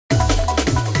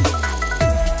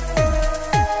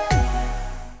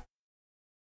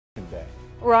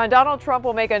Ron, Donald Trump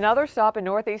will make another stop in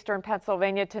northeastern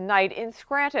Pennsylvania tonight in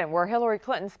Scranton, where Hillary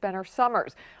Clinton spent her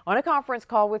summers. On a conference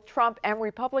call with Trump and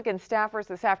Republican staffers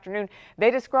this afternoon, they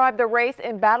described the race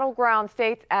in battleground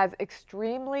states as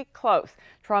extremely close.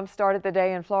 Trump started the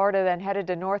day in Florida, then headed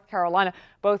to North Carolina,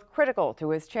 both critical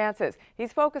to his chances.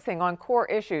 He's focusing on core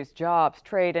issues, jobs,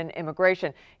 trade, and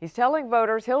immigration. He's telling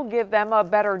voters he'll give them a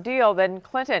better deal than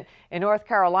Clinton. In North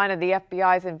Carolina, the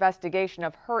FBI's investigation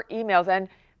of her emails, and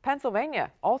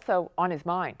Pennsylvania also on his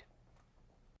mind.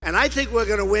 And I think we're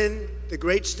going to win the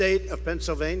great state of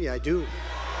Pennsylvania. I do.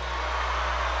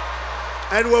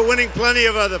 And we're winning plenty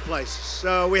of other places.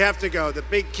 So we have to go. The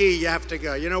big key, you have to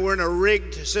go. You know, we're in a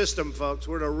rigged system, folks.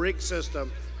 We're in a rigged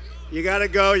system. You got to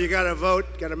go. You got to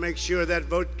vote. Got to make sure that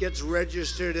vote gets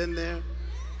registered in there.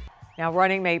 Now,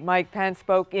 running mate Mike Pence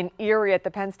spoke in Erie at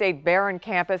the Penn State Barron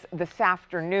campus this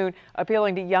afternoon,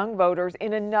 appealing to young voters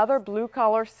in another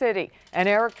blue-collar city. And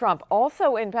Eric Trump,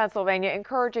 also in Pennsylvania,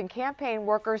 encouraging campaign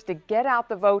workers to get out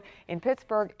the vote in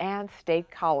Pittsburgh and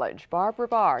State College. Barbara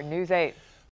Barr, News 8.